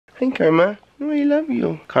Hi, Karma. Oh, I love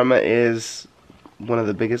you. Karma is one of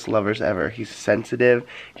the biggest lovers ever. He's sensitive.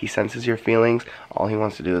 He senses your feelings. All he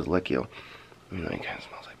wants to do is lick you. Even though he kind of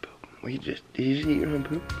smells like poop. Well, did you just eat your own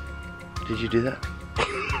poop? Did you do that?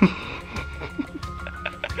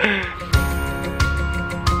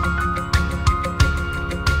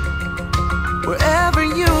 Wherever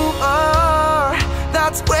you are,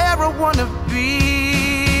 that's where I wanna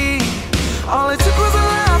be. All it took was a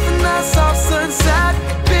laugh and that soft sunset.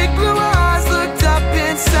 Big blue eyes looked up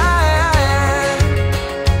inside.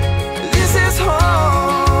 This is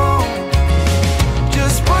home.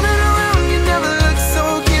 Just running around, you never looked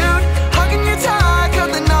so cute. Hugging you tight,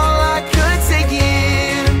 cuddling all I could take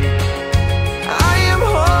in. I am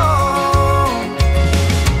home.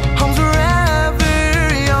 Home's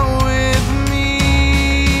wherever you're with me.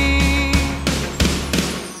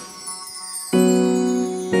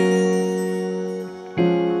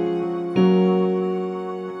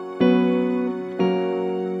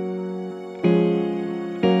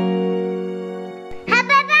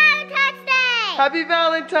 Happy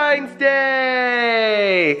Valentine's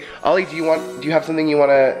Day! Ollie, do you have something you want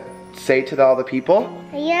to say to all the people?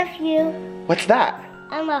 I love you. What's that?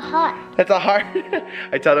 I'm a heart. That's a heart?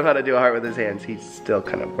 I taught him how to do a heart with his hands. He's still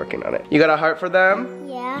kind of working on it. You got a heart for them?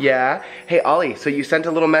 Yeah. Yeah? Hey, Ollie, so you sent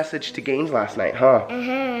a little message to Gaines last night, huh?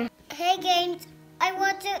 Uh-huh. Hey, Gaines. I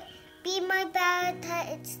want to be my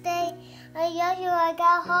Valentine's Day. I love you. I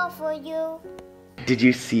got a heart for you. Did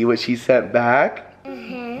you see what she sent back?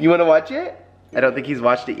 Uh-huh. You want to watch it? I don't think he's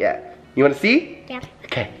watched it yet. You want to see? Yep.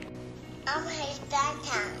 Okay. I'm his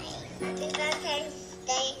Valentine's. Happy Valentine's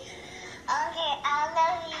Day. Okay, I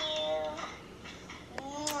love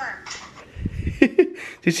you. Mwah.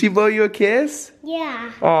 Did she blow you a kiss?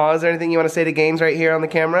 Yeah. Oh, is there anything you want to say to Gaines right here on the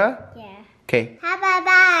camera? Yeah. Okay. Happy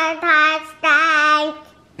Valentine's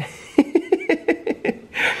Day.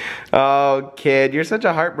 Oh, kid, you're such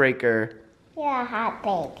a heartbreaker. You're a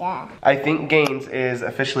heartbreaker. I think Gaines is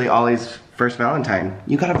officially Ollie's first Valentine.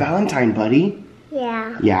 You got a Valentine, buddy.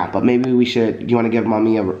 Yeah. Yeah, but maybe we should, do you want to give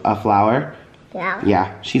Mommy a flower? Yeah.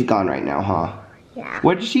 Yeah, she's gone right now, huh? Yeah.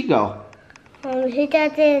 Where did she go? He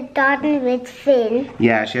does a garden with Finn.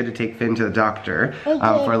 Yeah, she had to take Finn to the doctor He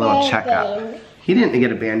for a little checkup. Band-Aid. He didn't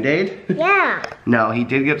get a Band-Aid. Yeah. No, he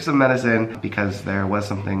did get some medicine because there was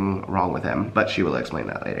something wrong with him, but she will explain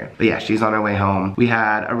that later. But yeah, she's on her way home. We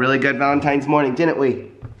had a really good Valentine's morning, didn't we?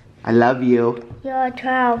 I love you. You're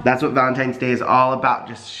 12. That's what Valentine's Day is all about,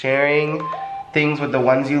 just sharing things with the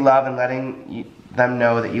ones you love and letting them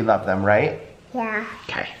know that you love them, right? Yeah.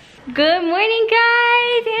 Okay. Good morning,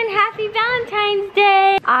 guys, and happy Valentine's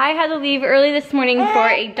Day. I had to leave early this morning for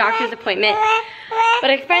a doctor's appointment,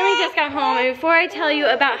 but I finally just got home, and before I tell you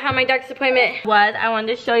about how my doctor's appointment was, I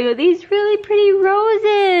wanted to show you these really pretty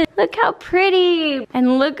roses. Look how pretty.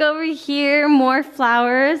 And look over here, more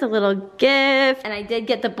flowers, a little gift. And I did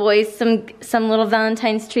get the boys some little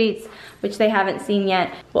Valentine's treats, which they haven't seen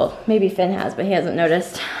yet. Well, maybe Finn has, but he hasn't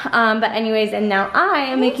noticed. But anyways, and now I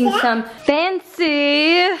am making some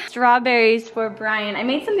fancy strawberries for Bryan. I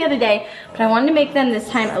made some the other day, but I wanted to make them this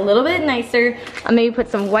time a little bit nicer. I'll maybe put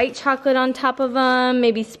some white chocolate on top of them,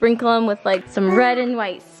 maybe sprinkle them with like some red and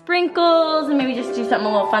white sprinkles, and maybe just do something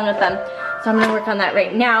a little fun with them. So I'm gonna work on that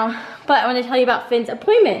right now. But I want to tell you about Finn's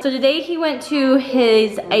appointment. So today he went to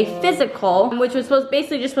a physical, which was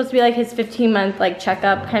basically just supposed to be like his 15-month like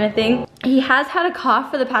checkup kind of thing. He has had a cough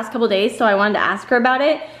for the past couple days, so I wanted to ask her about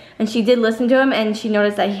it. And she did listen to him, and she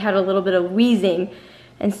noticed that he had a little bit of wheezing.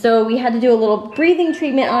 And so we had to do a little breathing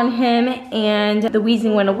treatment on him, and the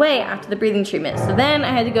wheezing went away after the breathing treatment. So then I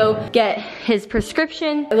had to go get his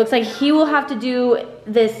prescription. It looks like he will have to do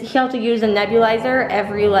this, he'll have to use a nebulizer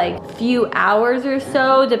every like few hours or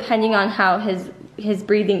so, depending on how his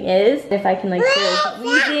breathing is. If I can like feel his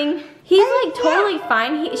wheezing. He's like totally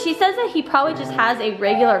fine. She says that he probably just has a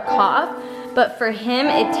regular cough, but for him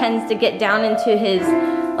it tends to get down into his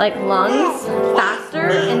like lungs faster,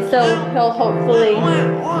 and so he'll hopefully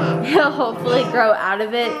grow out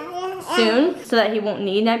of it soon so that he won't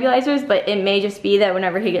need nebulizers. But it may just be that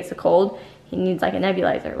whenever he gets a cold, he needs like a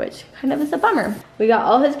nebulizer, which kind of is a bummer. We got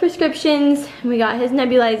all his prescriptions, we got his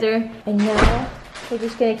nebulizer, and now we're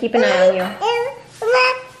just gonna keep an eye on you.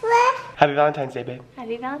 Happy Valentine's Day, babe.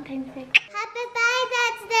 Happy Valentine's Day. Happy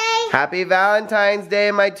Valentine's Day. Happy Valentine's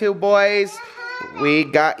Day, my two boys. We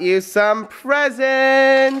got you some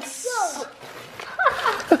presents.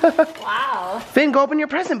 Wow. Finn, go open your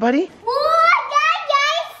present, buddy.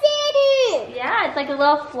 Yeah, it's like a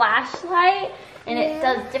little flashlight, and it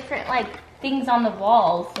does different like things on the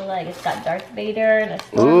walls. So like it's got Darth Vader and a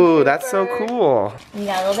stormtrooper. Ooh, that's so cool. You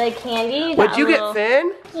got a little bit of candy. What'd you get,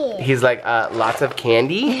 Finn? Yeah. He's like, lots of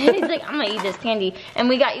candy. He's like, I'm gonna eat this candy. And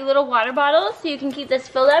we got you little water bottles so you can keep this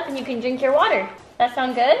filled up and you can drink your water. That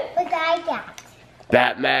sound good? What I got?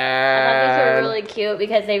 Batman. I thought these were really cute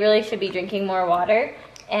because they really should be drinking more water.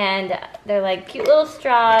 And they're like cute little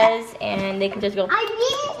straws and they can just go. I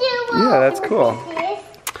didn't do Yeah, that's cool. this.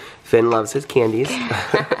 Finn loves his candies.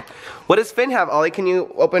 What does Finn have? Ollie, can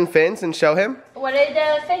you open Finn's and show him? What did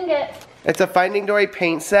Finn get? It's a Finding Dory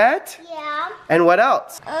paint set. Yeah. And what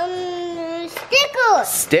else? Stickers.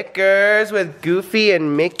 Stickers with Goofy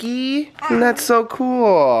and Mickey. And that's so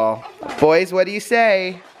cool. Boys, what do you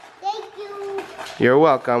say? Thank you. You're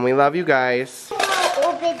welcome. We love you guys.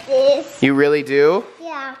 Open this. You really do?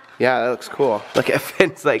 Yeah. Yeah, that looks cool. Look at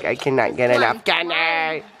Finn's like, I cannot get enough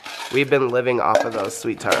candy. We've been living off of those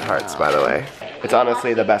sweetheart hearts, by the way. It's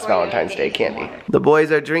honestly the best Valentine's Day candy. The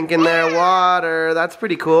boys are drinking their water. That's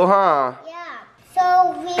pretty cool, huh? Yeah.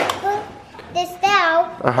 So we put this down.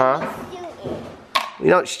 Uh-huh. Shoot it. You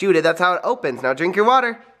don't shoot it, that's how it opens. Now drink your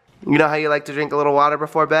water. You know how you like to drink a little water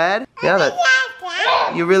before bed? Yeah,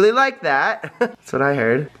 that. You really like that. That's what I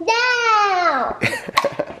heard. Down.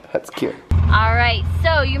 That's cute. All right,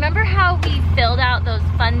 so you remember how we filled out those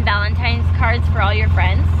fun Valentine's cards for all your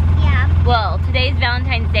friends? Yeah. Well, today's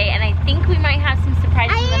Valentine's Day, and I think we might have some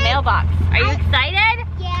surprises in the mailbox. Are you excited?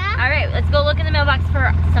 Yeah. All right, let's go look in the mailbox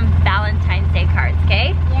for some Valentine's Day cards, okay?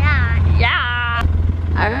 Yeah. Yeah.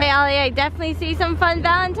 All right, Ollie, I definitely see some fun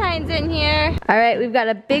Valentines in here. All right, we've got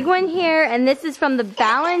a big one here, and this is from the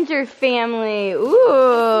Ballinger family.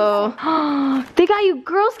 Ooh. They got you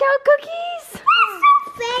Girl Scout cookies?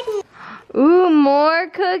 Ooh, more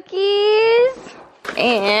cookies.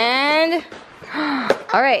 And,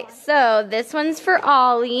 all right, so this one's for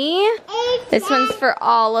Ollie. This one's for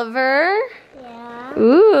Oliver. Yeah.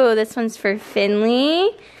 Ooh, this one's for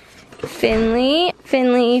Finley. Finley.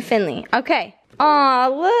 Okay. Aw,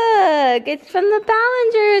 look, it's from the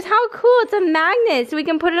Ballingers. How cool, it's a magnet, so we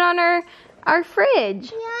can put it on our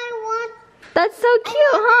fridge. Yeah, I want. That's so cute,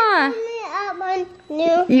 huh? My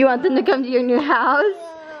new. You want them to come to your new house?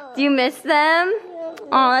 Do you miss them?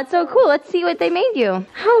 Oh, that's so cool. Let's see what they made you.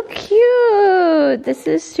 How cute. This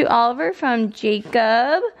is to Oliver from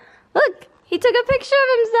Jacob. Look, he took a picture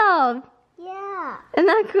of himself. Yeah. Isn't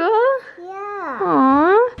that cool? Yeah.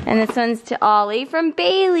 Aww. And this one's to Ollie from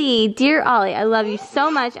Bailey. Dear Ollie, I love you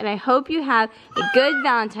so much and I hope you have a good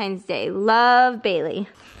Valentine's Day. Love, Bailey.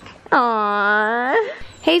 Aww.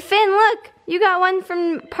 Hey Finn, look. You got one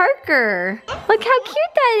from Parker. Look how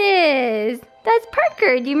cute that is. That's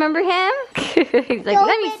Parker. Do you remember him? He's like,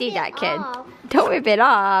 let me see that kid. Don't rip it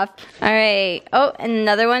off. All right. Oh,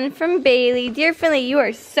 another one from Bailey. Dear Finley, you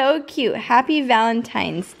are so cute. Happy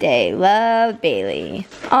Valentine's Day. Love, Bailey.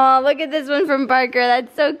 Oh, look at this one from Parker.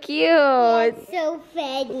 That's so cute. That's so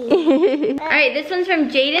funny. All right, this one's from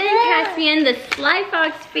Jaden and Caspian, the Sly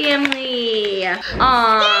Fox family.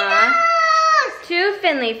 Aww. To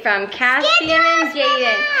Finley from Caspian and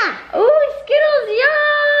Jaden. Ooh, Skittles,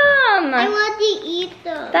 yum! I want to eat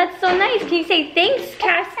them. That's so nice. Can you say thanks,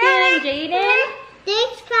 Caspian and Jaden?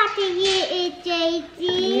 Thanks, Caspian and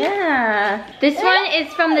Jaden. Yeah. This one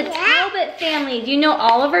is from the Talbot family. Do you know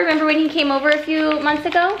Oliver? Remember when he came over a few months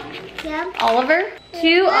ago? Yeah. Oliver?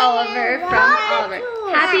 To Oliver from Oliver.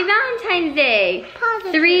 Happy Valentine's Day.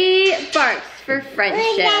 3 barks for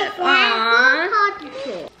friendship. Aww.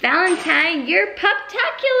 Valentine, you're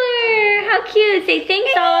puptacular. How cute. Say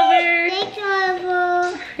thanks, Oliver. Thanks,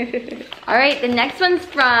 Oliver. All right, the next one's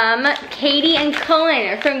from Katie and Cullen,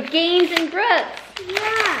 or from Gaines and Brooks.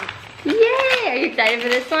 Yeah. Yay! Are you excited for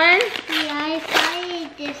this one? Yeah, I excited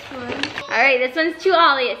this one. All right, this one's to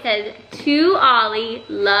Ollie. It says, to Ollie,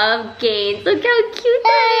 love Gaines. Look how cute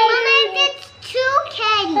that is. Mama, it's 2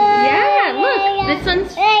 candy. Yeah, look. This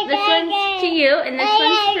one's to you, and this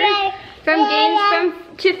one's from Gaines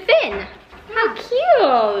to Finn. How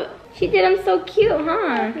cute. She did them so cute,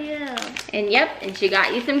 huh? Yeah. And yep, and she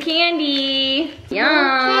got you some candy.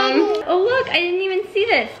 Yum. Oh look, I didn't even see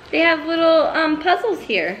this. They have little puzzles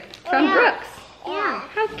here from Brooks. Yeah.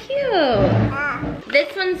 How cute.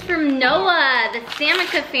 This one's from Noah, the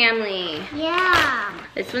Samica family. Yeah.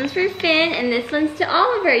 This one's for Finn, and this one's to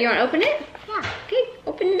Oliver. You want to open it? Yeah. Okay,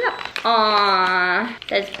 open it up. Aww.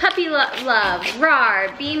 Says puppy love,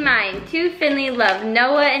 rawr, be mine. To Finley, love,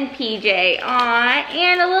 Noah and PJ. Aww,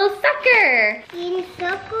 and a little sucker. In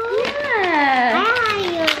circle? Yeah.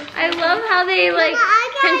 I love how they like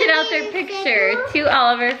printed out their picture. To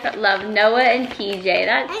Oliver, love, Noah and PJ.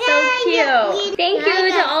 That's so cute. Thank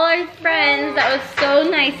you to all our friends. That was so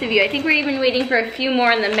nice of you. I think we're even waiting for a few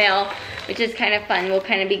more in the mail. which is kind of fun. We'll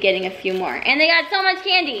kind of be getting a few more. And they got so much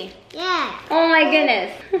candy. Yeah. Oh my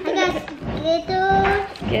goodness. I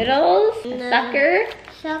got Skittles, sucker,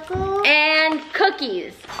 Suckle. and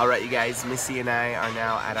cookies. Alright you guys, Missy and I are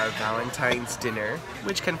now at our Valentine's dinner,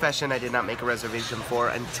 which, confession, I did not make a reservation for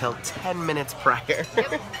until 10 minutes prior.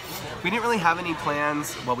 We didn't really have any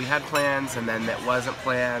plans. Well, we had plans and then it wasn't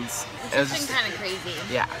plans. It was It's been kind of crazy.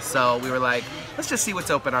 Yeah, so we were like, let's just see what's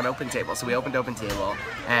open on Open Table. So we opened Open Table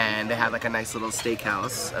and they had like a nice little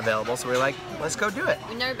steakhouse available. So we were like, let's go do it.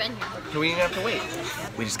 We've never been here. So we didn't have to wait.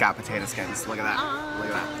 We just got potato skins. Look at that. Look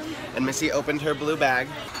at that. And Missy opened her blue bag.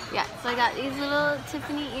 Yeah, so I got these little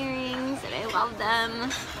Tiffany earrings and I love them.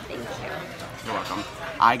 Thank you. You're welcome.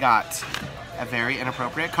 I got a very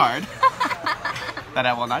inappropriate card that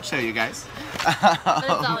I will not show you guys. But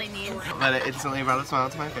it's all I need. But it instantly brought a smile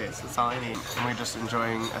to my face. That's all I need. And we're just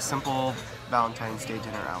enjoying a simple Valentine's Day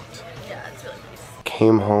dinner out. Yeah, it's really nice.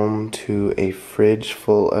 Came home to a fridge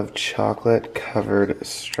full of chocolate covered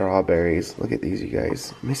strawberries. Look at these, you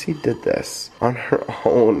guys. Missy did this on her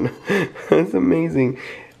own. It's amazing.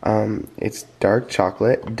 It's dark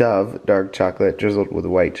chocolate, Dove dark chocolate drizzled with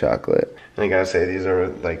white chocolate. And I gotta say, these are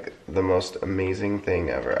like the most amazing thing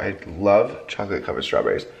ever. I love chocolate covered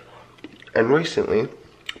strawberries. And recently,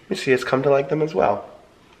 Missy has come to like them as well,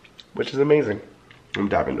 which is amazing. I'm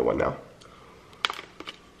diving into one now.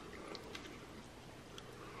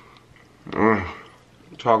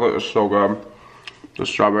 Chocolate is so good. The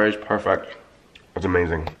strawberry is perfect. It's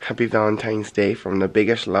amazing. Happy Valentine's Day from the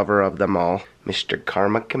biggest lover of them all, Mr.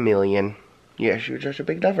 Karma Chameleon. Yes, you're just a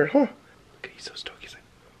big lover, huh? Okay, he's so stoked. He's like,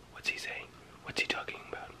 what's he saying? What's he talking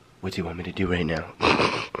about? What's he want me to do right now?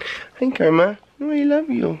 Hi, Karma. Oh, I love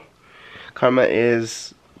you. Karma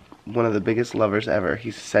is one of the biggest lovers ever.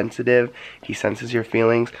 He's sensitive. He senses your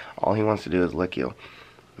feelings. All he wants to do is lick you.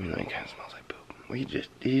 I mean, it kind of smells like poop. Did you just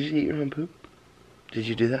eat your own poop? Did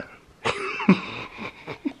you do that?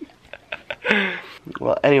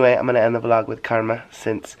 Well, anyway, I'm going to end the vlog with Karma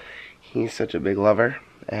since he's such a big lover.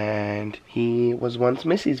 And he was once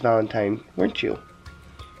Missy's Valentine, weren't you?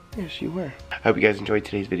 Yes, you were. I hope you guys enjoyed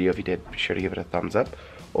today's video. If you did, be sure to give it a thumbs up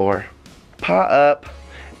or paw up.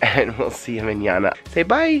 And we'll see you mañana. Say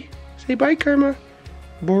bye. Say bye, Karma.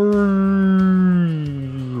 Bye.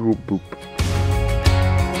 Boop.